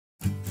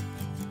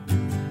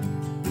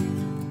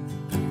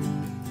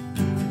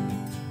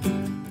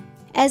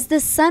As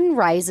the sun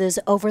rises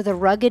over the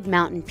rugged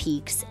mountain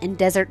peaks and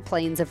desert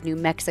plains of New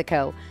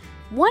Mexico,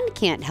 one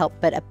can't help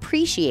but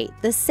appreciate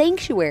the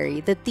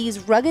sanctuary that these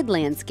rugged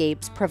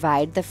landscapes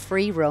provide the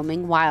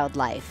free-roaming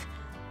wildlife.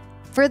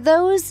 For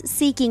those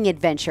seeking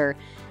adventure,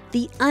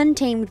 the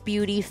untamed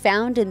beauty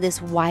found in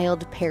this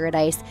wild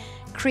paradise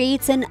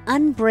creates an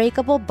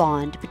unbreakable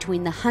bond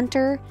between the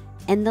hunter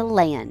and the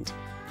land.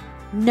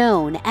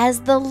 Known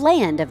as the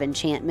Land of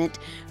Enchantment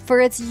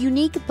for its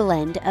unique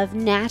blend of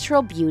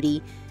natural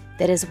beauty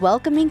that is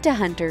welcoming to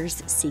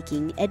hunters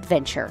seeking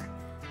adventure.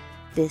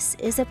 This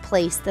is a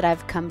place that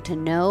I've come to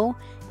know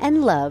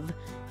and love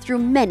through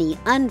many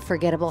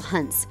unforgettable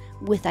hunts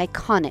with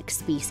iconic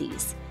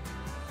species.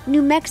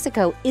 New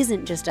Mexico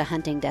isn't just a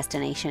hunting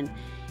destination,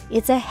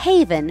 it's a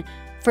haven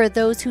for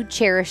those who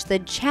cherish the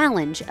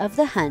challenge of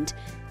the hunt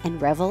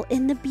and revel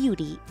in the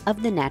beauty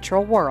of the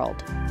natural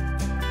world.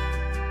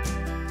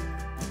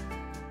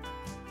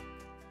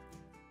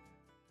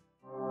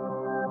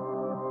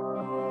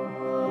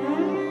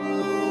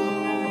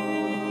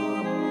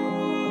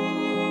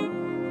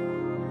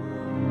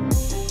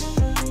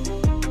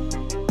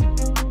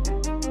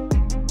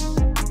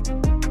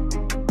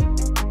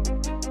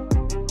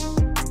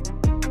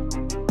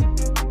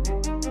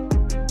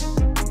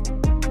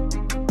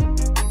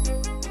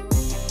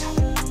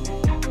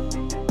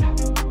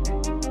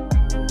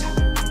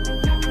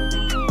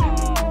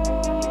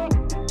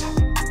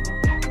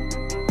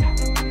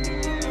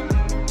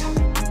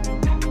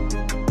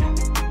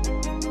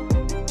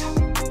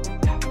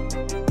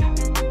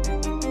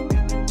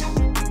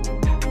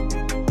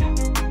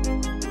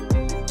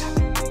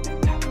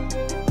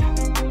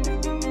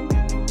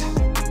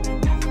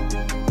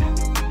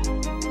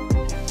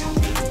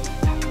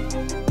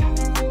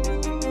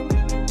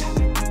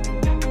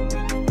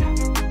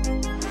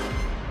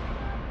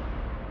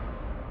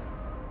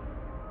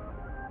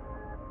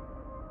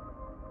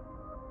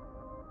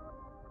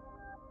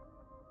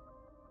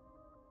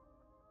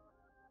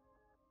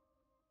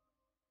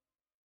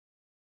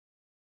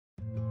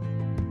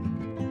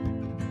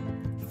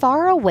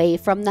 Far away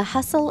from the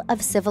hustle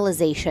of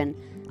civilization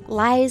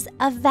lies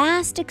a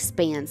vast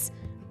expanse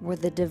where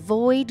the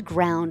devoid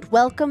ground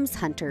welcomes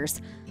hunters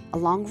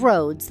along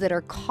roads that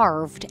are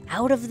carved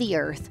out of the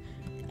earth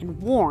and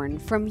worn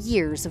from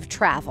years of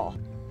travel.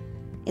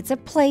 It's a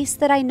place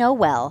that I know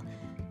well,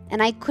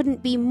 and I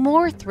couldn't be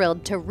more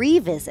thrilled to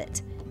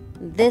revisit,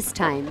 this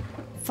time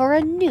for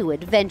a new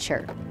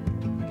adventure.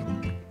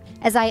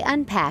 As I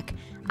unpack,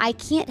 I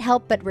can't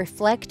help but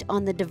reflect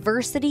on the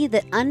diversity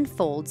that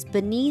unfolds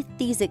beneath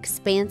these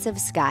expansive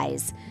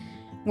skies,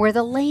 where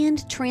the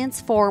land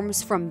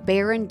transforms from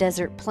barren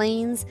desert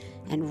plains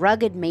and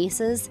rugged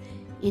mesas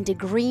into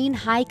green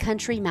high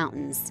country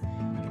mountains.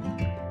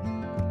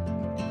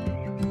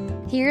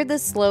 Here the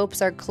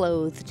slopes are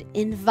clothed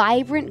in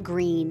vibrant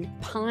green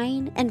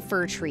pine and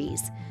fir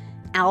trees.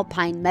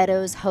 Alpine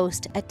meadows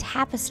host a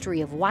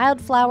tapestry of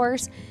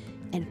wildflowers,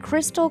 and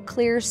crystal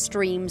clear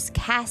streams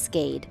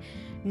cascade,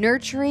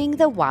 nurturing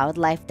the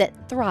wildlife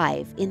that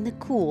thrive in the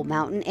cool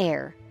mountain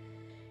air.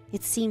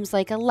 It seems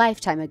like a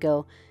lifetime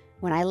ago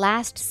when I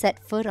last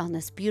set foot on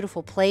this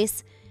beautiful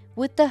place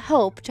with the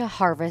hope to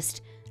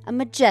harvest a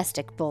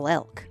majestic bull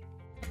elk.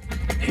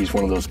 He's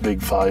one of those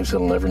big fives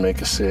that'll never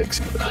make a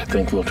six. I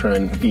think we'll try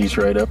and ease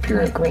right up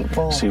here and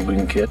see if we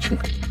can catch him.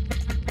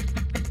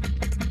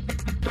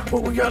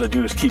 What we gotta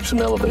do is keep some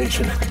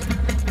elevation.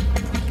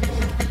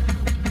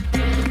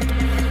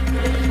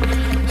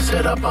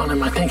 Set up on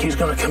him. I think he's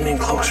gonna come in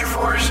closer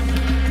for us.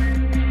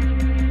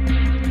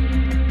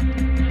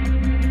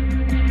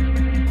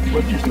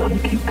 We'll just let him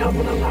keep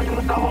coming. I'm not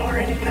gonna call or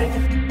anything.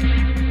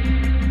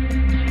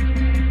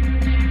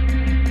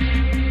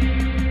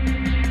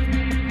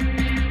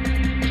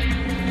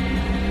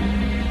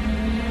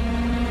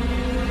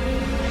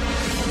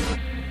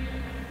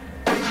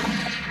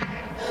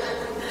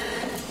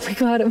 We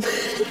got him.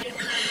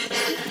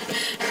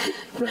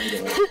 Right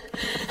on.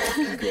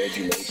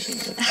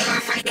 Congratulations.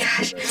 Oh my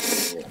gosh.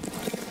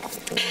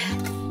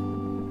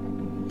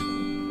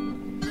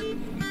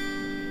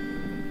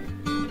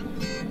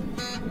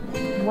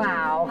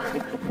 Wow.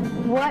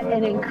 What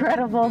an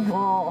incredible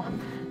bull.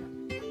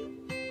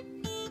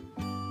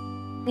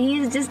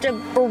 He's just a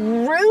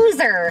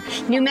bruiser.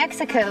 New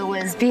Mexico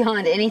was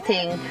beyond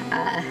anything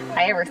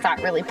I ever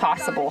thought really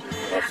possible.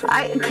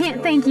 I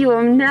can't thank you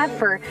enough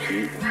for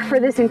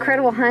this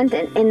incredible hunt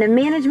and the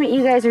management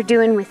you guys are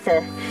doing with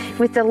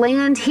the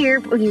land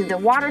here, the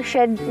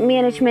watershed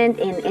management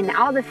and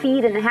all the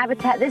feed and the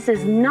habitat. This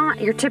is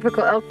not your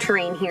typical elk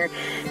terrain here.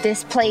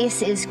 This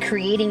place is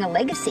creating a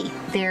legacy.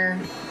 They're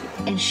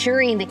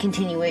ensuring the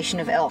continuation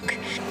of elk.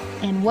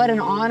 And what an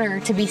honor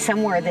to be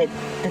somewhere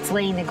that's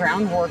laying the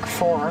groundwork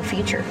for our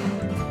future.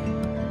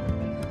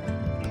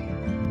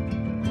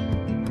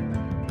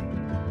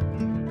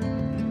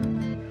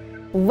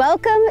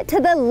 Welcome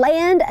to the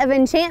Land of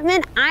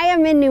Enchantment. I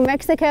am in New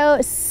Mexico,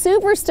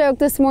 super stoked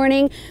this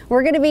morning.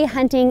 We're gonna be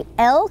hunting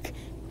elk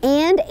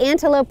and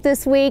antelope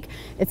this week.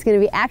 It's going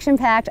to be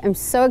action-packed. I'm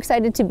so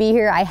excited to be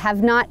here. I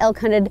have not elk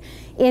hunted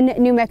in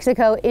New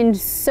Mexico in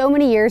so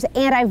many years,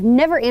 and I've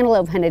never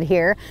antelope hunted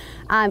here,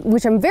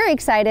 which I'm very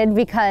excited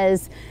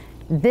because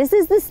this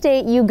is the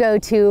state you go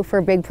to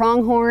for big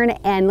pronghorn,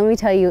 and let me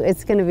tell you,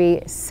 it's going to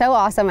be so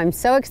awesome. I'm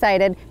so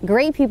excited.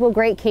 Great people,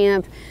 great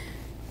camp,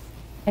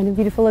 and a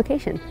beautiful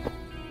location.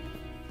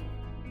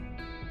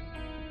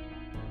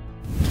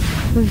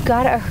 We've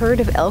got a herd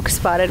of elk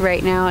spotted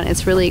right now, and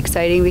it's really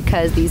exciting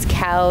because these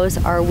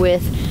cows are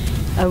with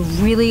a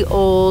really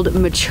old,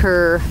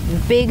 mature,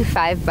 big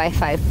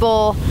 5x5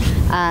 bull.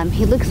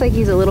 He looks like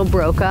he's a little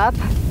broke up,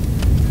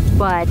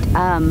 but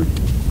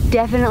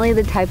definitely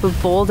the type of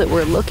bull that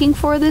we're looking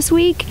for this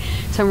week.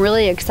 So I'm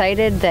really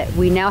excited that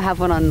we now have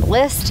one on the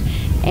list,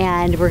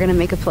 and we're gonna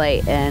make a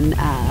play, and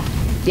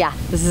yeah,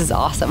 this is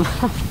awesome.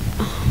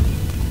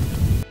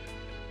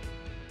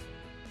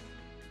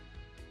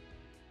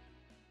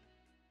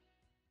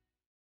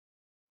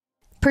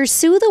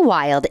 Pursue the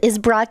Wild is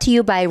brought to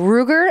you by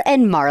Ruger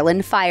and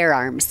Marlin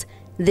Firearms.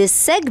 This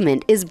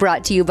segment is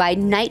brought to you by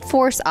Night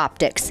Force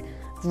Optics.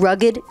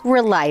 Rugged,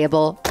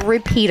 reliable,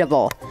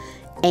 repeatable.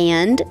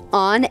 And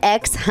On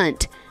X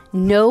Hunt.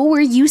 Know where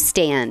you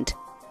stand.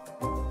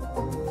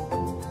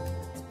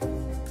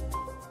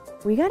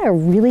 We got a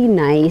really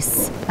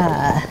nice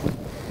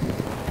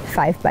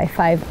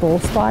 5x5 bull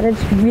spotted.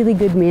 Really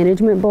good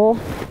management bull.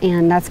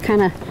 And that's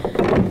kind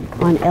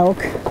of on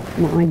elk.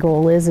 What my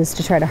goal is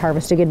to try to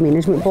harvest a good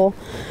management bull.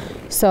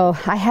 So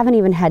I haven't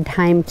even had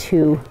time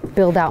to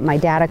build out my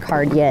data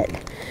card yet.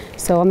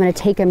 So I'm going to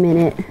take a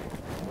minute,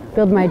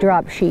 build my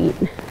drop sheet,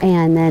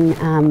 and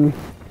then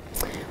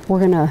we're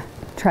going to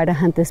try to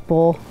hunt this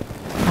bull.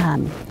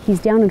 He's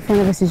down in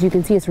front of us. As you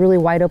can see, it's really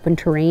wide open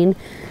terrain.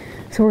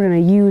 So we're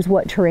going to use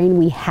what terrain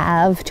we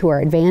have to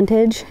our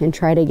advantage and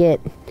try to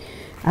get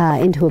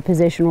into a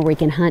position where we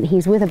can hunt.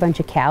 He's with a bunch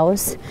of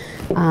cows.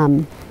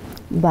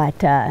 But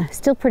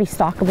still pretty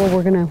stockable.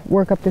 We're gonna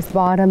work up this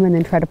bottom and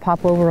then try to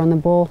pop over on the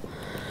bull.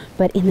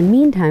 But in the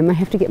meantime, I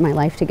have to get my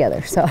life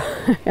together. So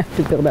I have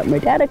to build up my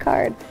data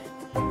card.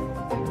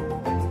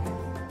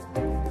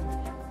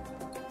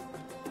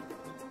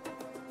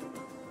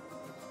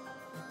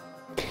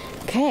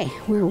 Okay,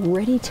 we're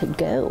ready to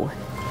go.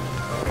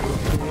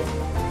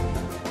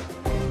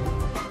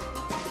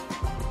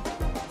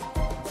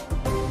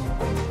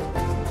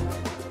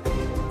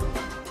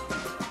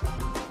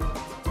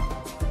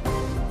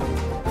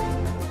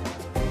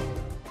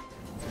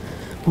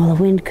 Well,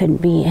 the wind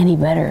couldn't be any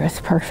better. It's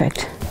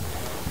perfect.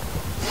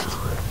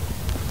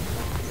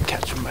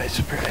 Catch them by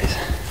surprise.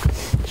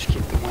 Just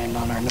keep the wind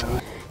on our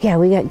nose. Yeah,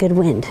 we got good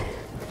wind.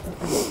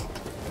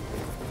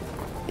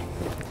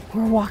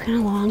 We're walking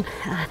along,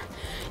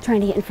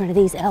 trying to get in front of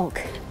these elk.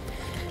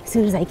 As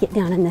soon as I get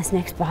down in this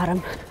next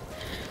bottom,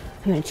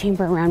 I'm going to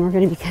chamber around. We're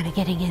going to be kind of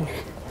getting in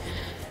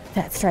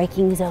that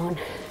striking zone.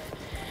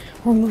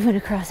 We're moving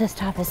across this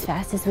top as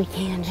fast as we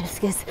can,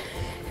 just because,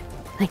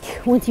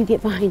 like, once you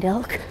get behind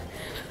elk,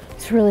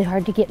 it's really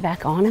hard to get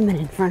back on them and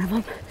in front of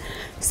them.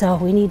 So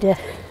we need to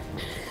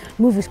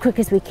move as quick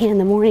as we can.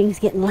 The morning's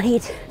getting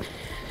late,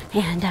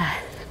 and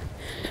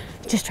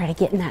just try to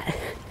get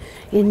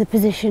in the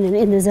position and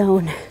in the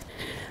zone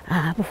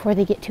before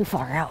they get too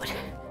far out.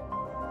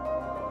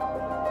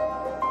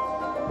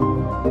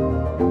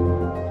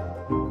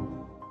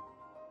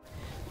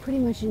 Pretty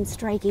much in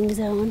striking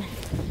zone.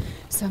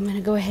 So I'm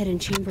gonna go ahead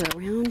and chamber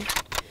around,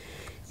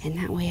 and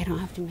that way I don't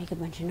have to make a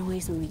bunch of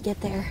noise when we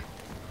get there.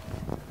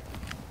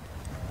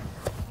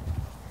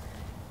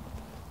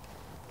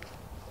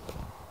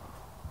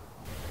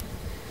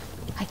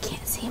 I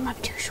can't see him, I'm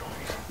too short.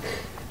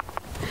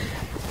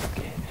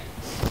 Okay,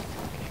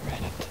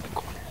 right up to the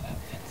corner of that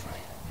fence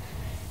line,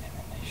 and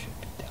then they should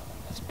be down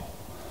in this bowl.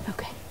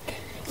 Okay.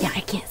 Yeah,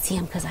 I can't see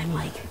him because I'm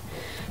like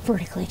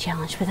vertically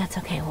challenged, but that's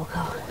okay, we'll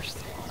go.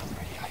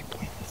 Pretty high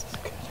point, this is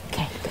good.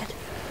 Okay, good.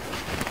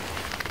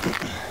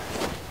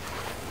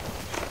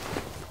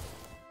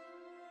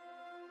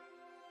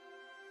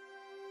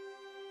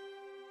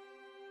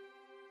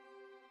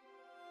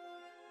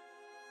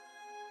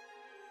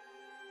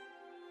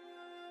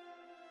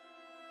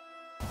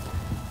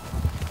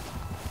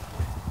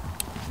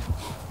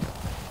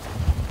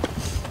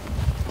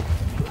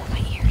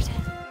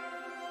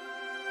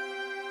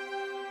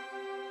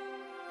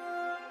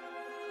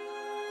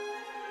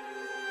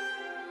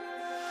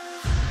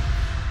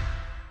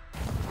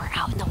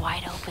 Out in the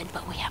wide open,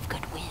 but we have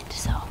good wind,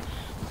 so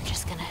we're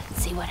just gonna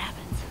see what happens.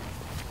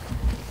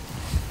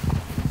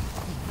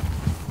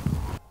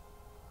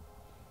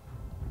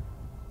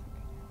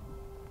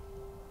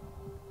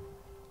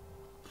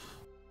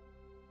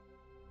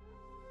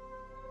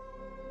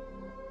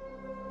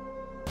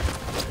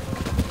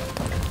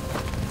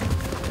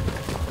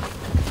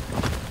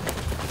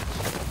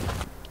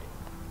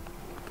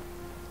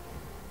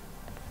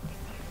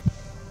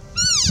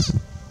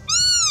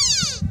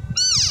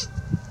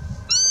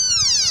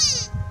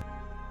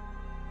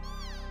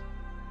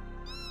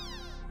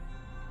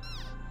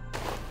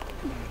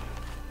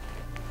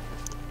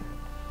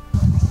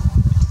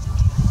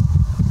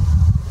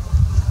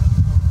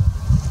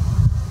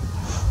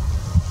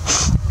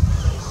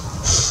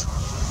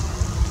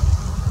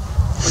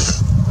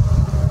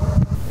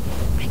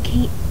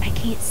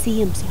 see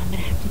him, so I'm gonna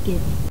have to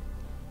get.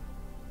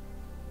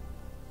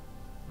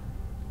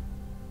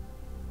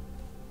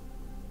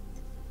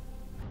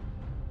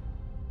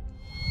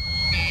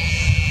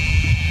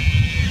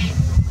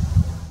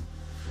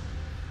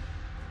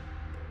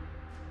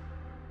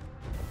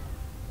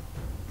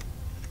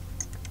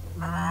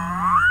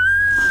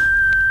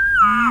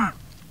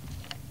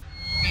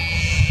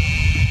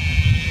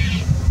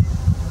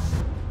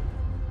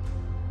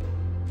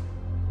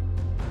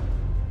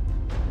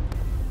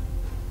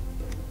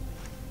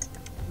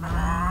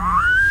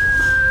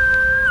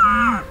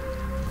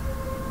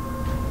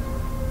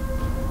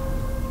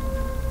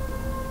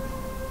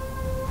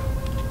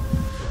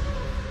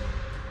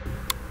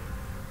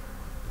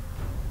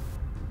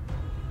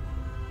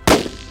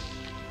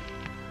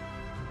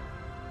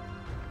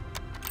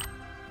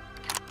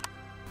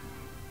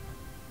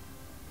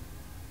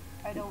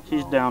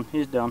 He's down,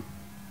 he's down.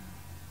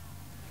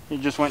 He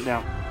just went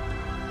down.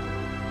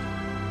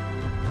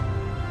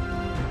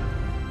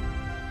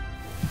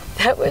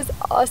 That was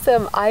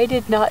awesome. I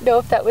did not know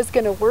if that was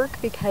gonna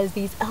work because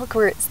these elk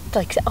were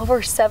like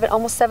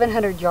almost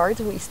 700 yards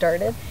when we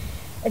started.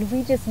 And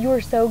you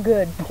were so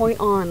good, point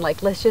on,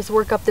 like let's just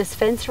work up this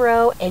fence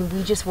row, and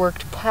we just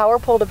worked power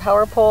pole to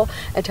power pole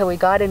until we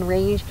got in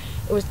range.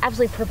 It was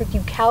absolutely perfect.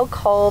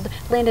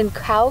 Landon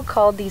cow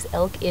called these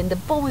elk in. The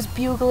bull was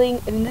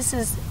bugling, and this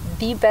is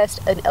the best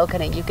an elk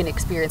hunting you can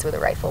experience with a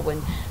rifle.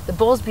 When the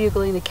bull's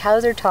bugling, the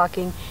cows are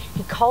talking,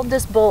 he called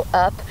this bull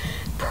up,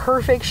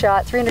 perfect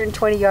shot,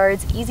 320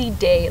 yards, easy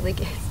day.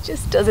 Like, it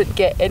just doesn't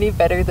get any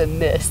better than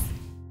this.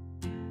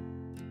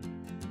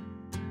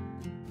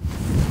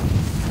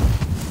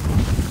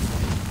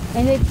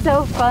 And it's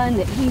so fun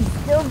that he's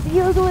still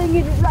bugling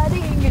and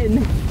running,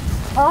 and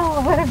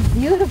oh, what a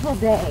beautiful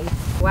day.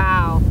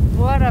 Wow,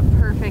 what a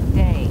perfect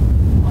day.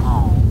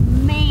 Oh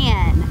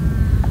man.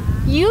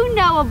 You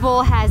know a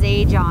bull has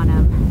age on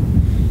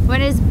him when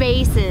his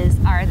bases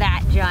are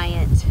that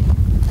giant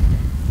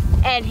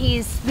and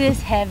he's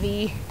this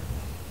heavy.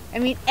 I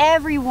mean,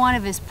 every one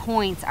of his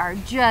points are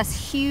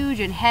just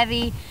huge and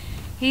heavy.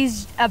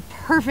 He's a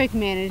perfect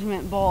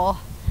management bull.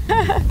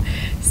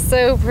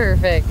 So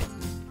perfect.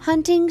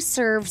 Hunting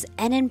serves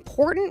an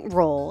important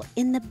role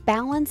in the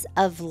balance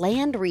of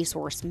land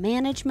resource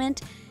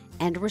management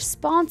and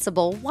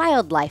responsible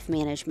wildlife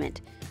management,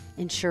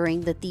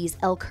 ensuring that these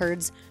elk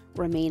herds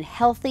remain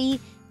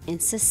healthy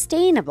and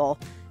sustainable,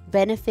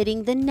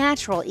 benefiting the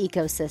natural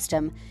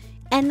ecosystem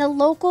and the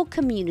local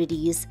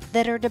communities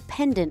that are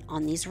dependent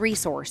on these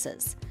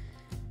resources.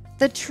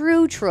 The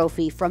true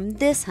trophy from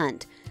this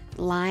hunt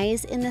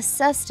lies in the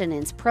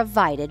sustenance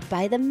provided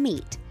by the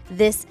meat.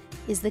 This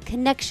is the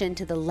connection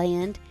to the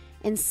land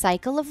and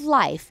cycle of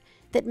life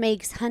that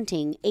makes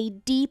hunting a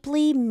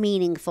deeply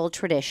meaningful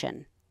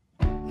tradition.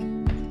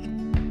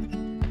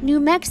 New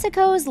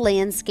Mexico's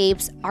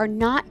landscapes are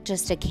not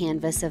just a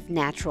canvas of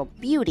natural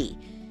beauty.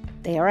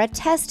 They are a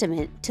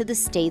testament to the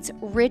state's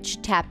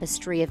rich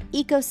tapestry of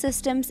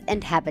ecosystems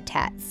and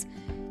habitats,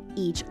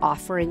 each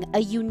offering a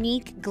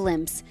unique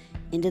glimpse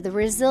into the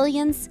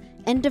resilience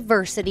and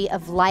diversity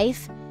of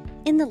life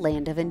in the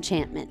Land of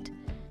Enchantment.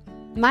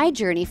 My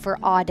journey for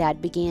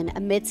Aoudad began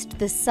amidst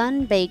the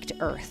sun-baked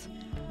earth,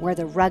 where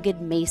the rugged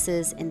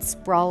mesas and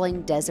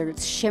sprawling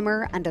deserts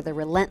shimmer under the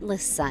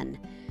relentless sun.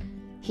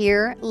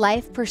 Here,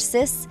 life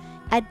persists,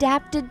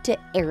 adapted to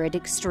arid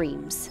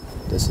extremes.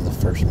 This is the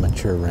first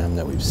mature ram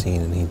that we've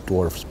seen, and he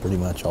dwarfs pretty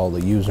much all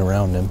the ewes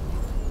around him.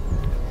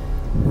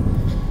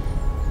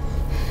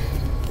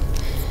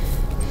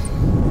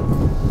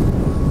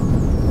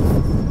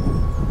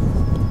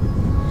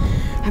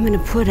 I'm gonna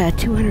put a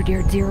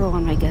 200-yard zero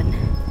on my gun,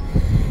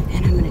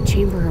 and I'm gonna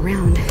chamber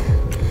around.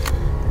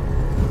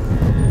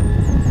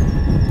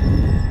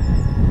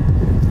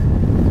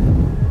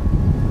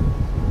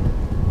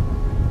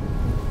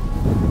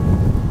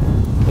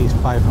 He's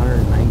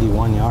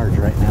 591 yards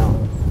right now.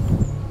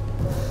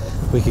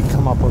 We could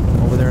come up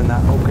over there in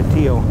that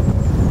Ocotillo.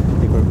 I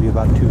think it would be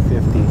about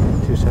 250,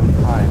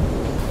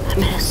 275. I'm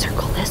gonna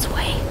circle this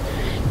way.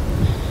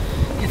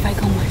 If I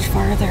go much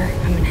farther,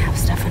 I'm gonna have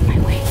stuff in my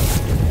way.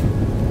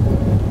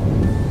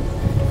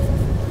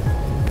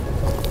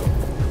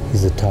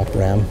 He's the top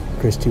ram.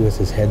 Kristy with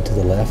his head to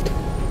the left.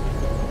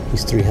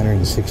 He's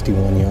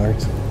 361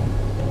 yards.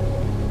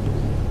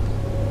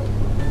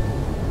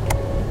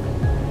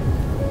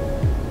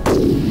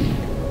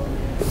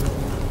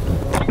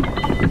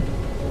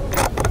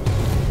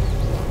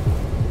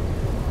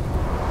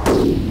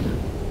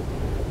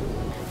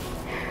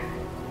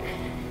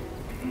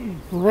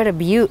 What a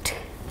beaut.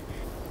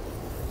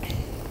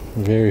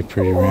 Very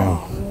pretty ram.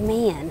 Oh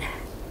man,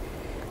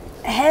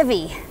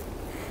 heavy.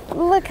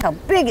 Look how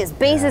big his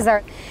bases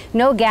are.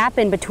 No gap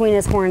in between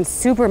his horns,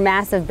 super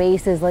massive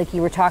bases like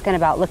you were talking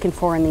about looking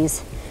for in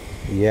these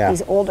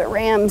older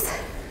rams.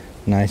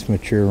 Nice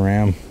mature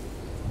ram.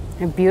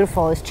 They're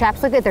beautiful. His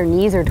chaps, look at their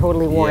knees are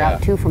totally wore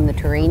out too from the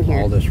terrain here.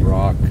 All this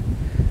rock.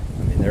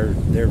 I mean,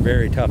 they're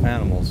very tough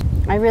animals.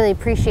 I really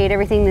appreciate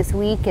everything this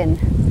week, and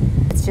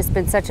it's just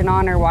been such an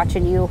honor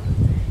watching you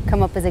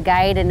come up as a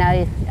guide and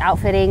now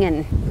outfitting.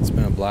 And it's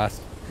been a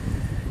blast.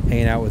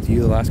 hanging out with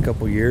you the last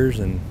couple years,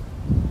 and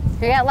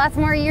we got lots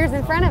more years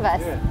in front of us.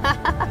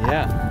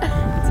 yeah.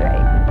 That's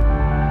right.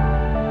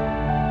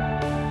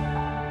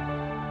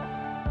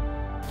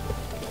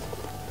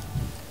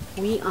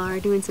 We are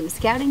doing some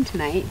scouting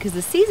tonight because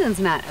the season's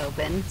not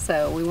open,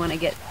 so we want to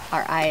get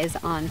our eyes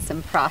on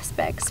some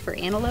prospects for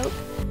antelope.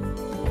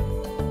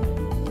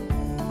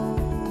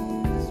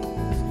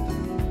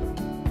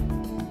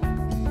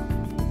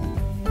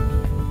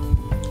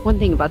 One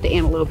thing about the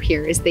antelope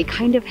here is they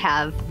kind of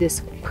have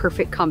this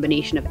perfect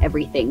combination of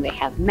everything. They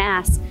have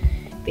mass,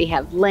 they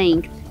have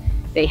length,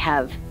 they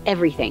have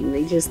everything.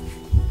 We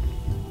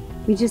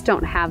just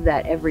don't have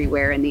that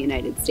everywhere in the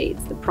United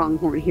States. The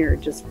pronghorn here are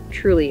just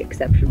truly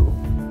exceptional.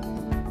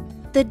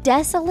 The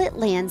desolate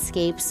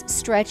landscapes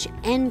stretch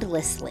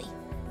endlessly,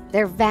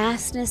 their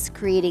vastness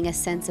creating a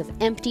sense of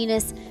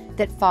emptiness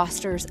that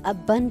fosters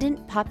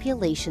abundant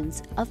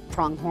populations of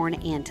pronghorn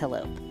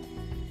antelope.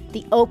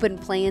 The open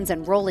plains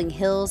and rolling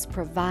hills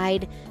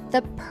provide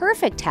the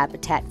perfect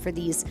habitat for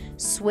these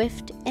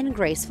swift and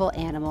graceful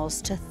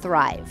animals to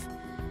thrive.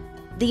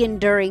 The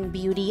enduring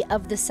beauty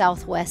of the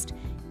Southwest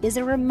is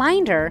a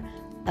reminder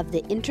of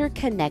the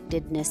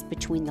interconnectedness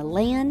between the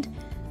land,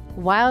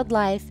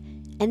 wildlife,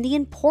 and the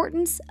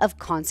importance of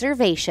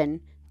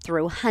conservation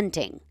through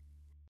hunting.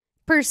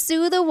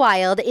 Pursue the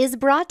Wild is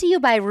brought to you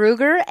by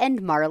Ruger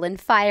and Marlin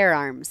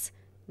Firearms.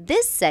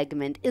 This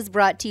segment is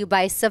brought to you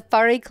by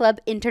Safari Club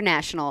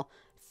International,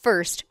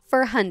 first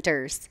for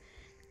hunters,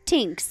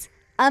 Tinks,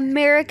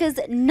 America's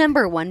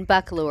 #1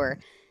 buck lure,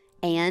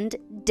 and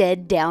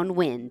Dead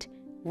Downwind,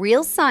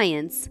 real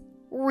science,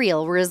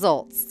 real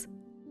results.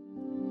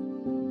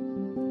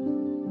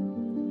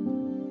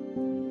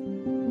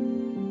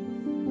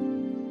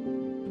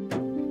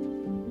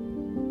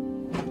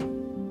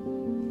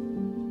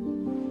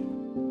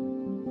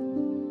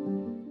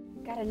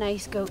 Got a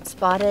nice goat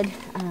spotted.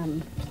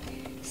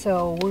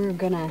 So we're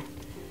gonna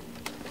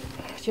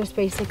just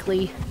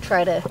basically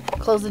try to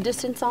close the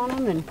distance on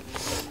him, and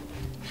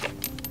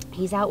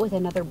he's out with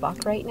another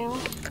buck right now,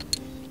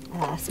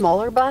 a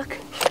smaller buck.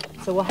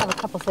 So we'll have a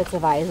couple sets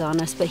of eyes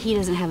on us, but he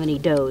doesn't have any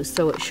does,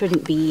 so it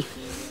shouldn't be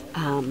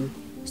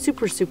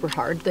super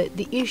hard.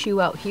 The issue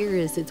out here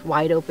is it's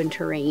wide open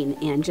terrain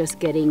and just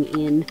getting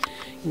in,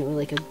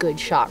 like a good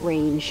shot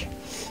range,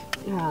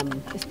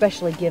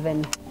 especially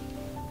given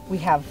we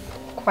have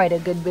quite a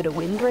good bit of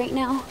wind right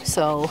now.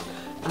 So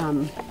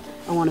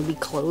I want to be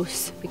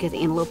close because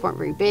antelope aren't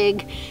very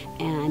big,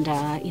 and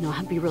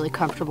be really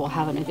comfortable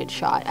having a good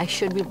shot. I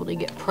should be able to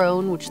get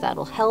prone, which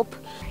that'll help.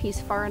 He's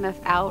far enough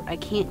out I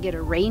can't get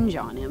a range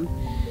on him,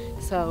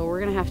 so we're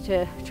gonna have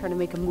to try to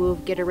make a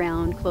move, get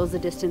around, close the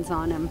distance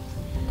on him,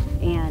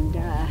 and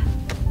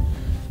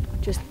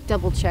just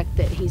double check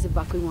that he's a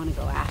buck we want to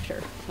go after.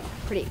 So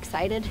pretty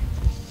excited.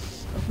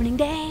 Opening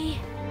day.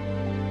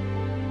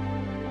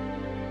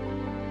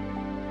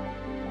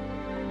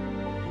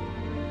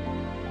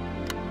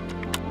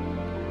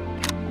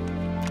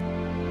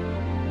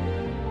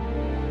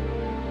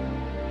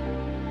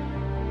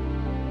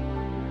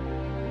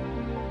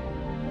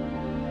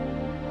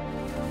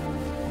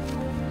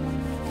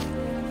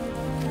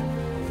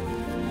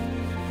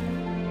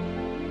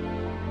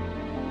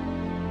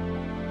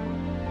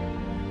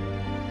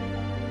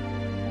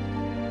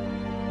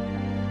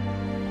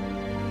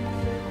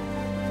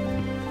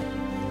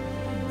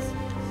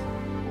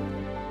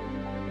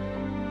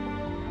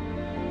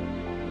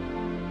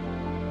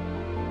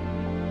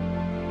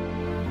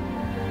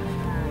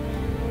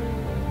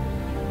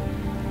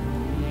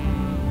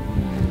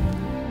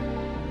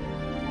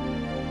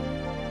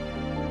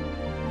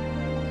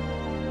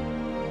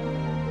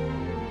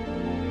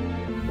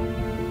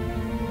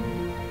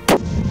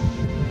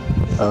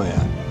 Oh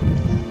yeah.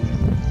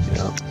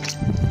 Yeah.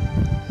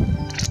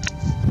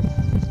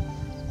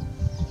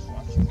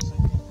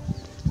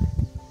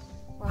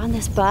 We're on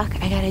this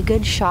buck. I got a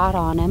good shot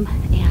on him,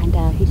 and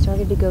he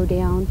started to go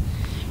down,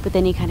 but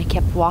then he kind of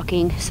kept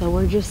walking. So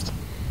we're just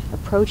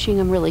approaching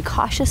him really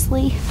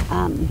cautiously.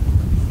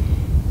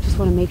 Just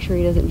want to make sure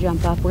he doesn't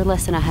jump up. We're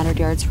less than 100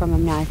 yards from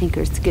him now. I think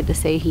it's good to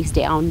say he's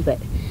down, but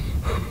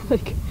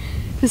like,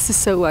 this is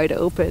so wide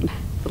open.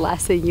 The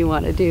last thing you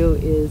want to do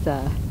is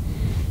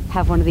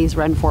have one of these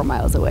run 4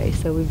 miles away.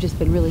 So we've just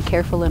been really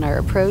careful in our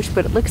approach,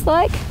 but it looks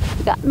like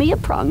we got me a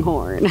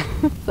pronghorn.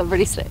 So I'm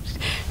pretty stoked,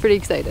 pretty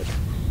excited,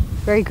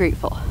 very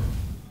grateful.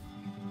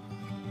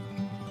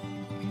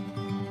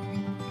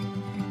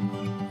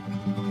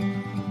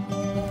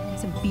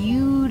 It's a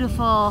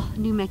beautiful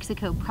New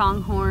Mexico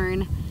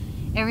pronghorn.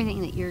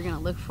 Everything that you're gonna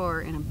look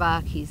for in a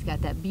buck. He's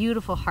got that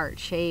beautiful heart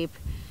shape.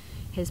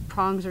 His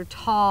prongs are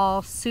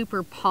tall,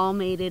 super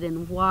palmated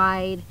and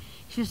wide.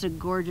 He's just a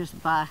gorgeous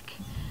buck.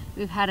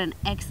 We've had an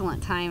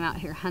excellent time out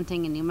here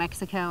hunting in New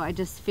Mexico. I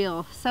just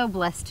feel so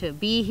blessed to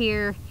be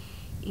here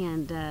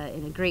and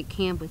in a great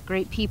camp with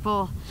great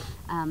people,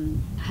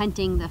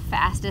 hunting the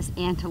fastest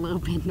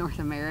antelope in North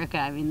America.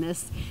 I mean,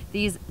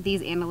 these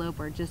antelope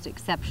are just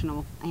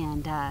exceptional,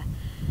 and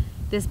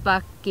This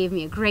buck gave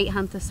me a great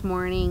hunt this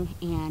morning,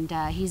 and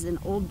he's an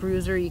old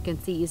bruiser. You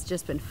can see he's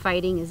just been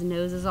fighting. His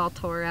nose is all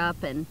tore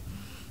up, and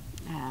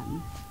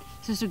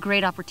it's just a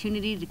great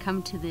opportunity to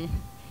come to the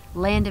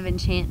Land of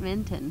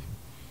Enchantment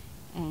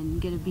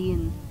and get to be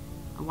in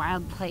a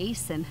wild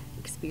place and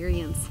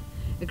experience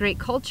a great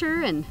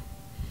culture. And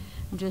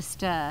I'm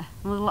just a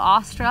little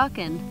awestruck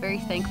and very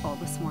thankful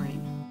this morning.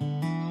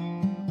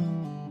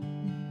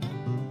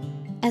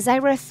 As I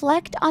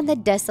reflect on the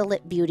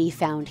desolate beauty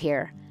found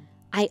here,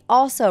 I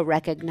also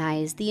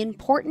recognize the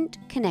important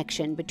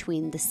connection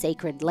between the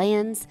sacred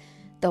lands,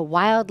 the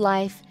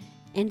wildlife,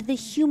 and the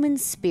human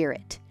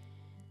spirit.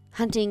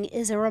 Hunting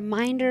is a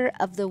reminder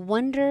of the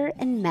wonder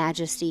and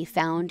majesty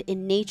found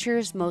in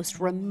nature's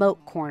most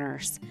remote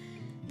corners,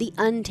 the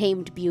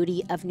untamed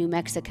beauty of New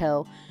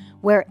Mexico,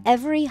 where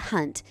every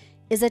hunt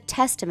is a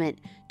testament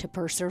to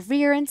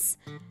perseverance,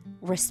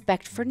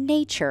 respect for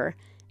nature,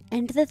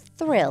 and the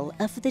thrill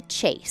of the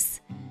chase.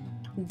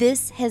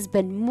 This has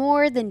been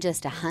more than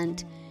just a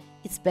hunt.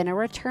 It's been a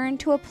return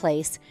to a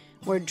place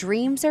where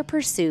dreams are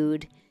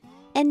pursued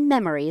and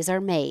memories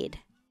are made.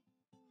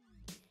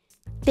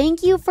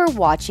 Thank you for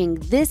watching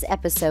this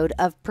episode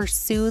of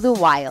Pursue the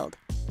Wild.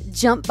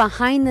 Jump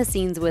behind the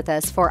scenes with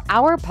us for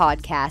our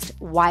podcast,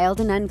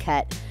 Wild and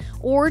Uncut,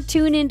 or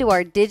tune into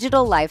our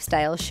digital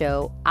lifestyle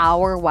show,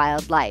 Our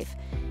Wild Life.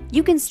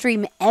 You can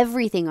stream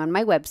everything on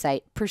my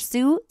website,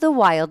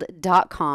 pursuethewild.com.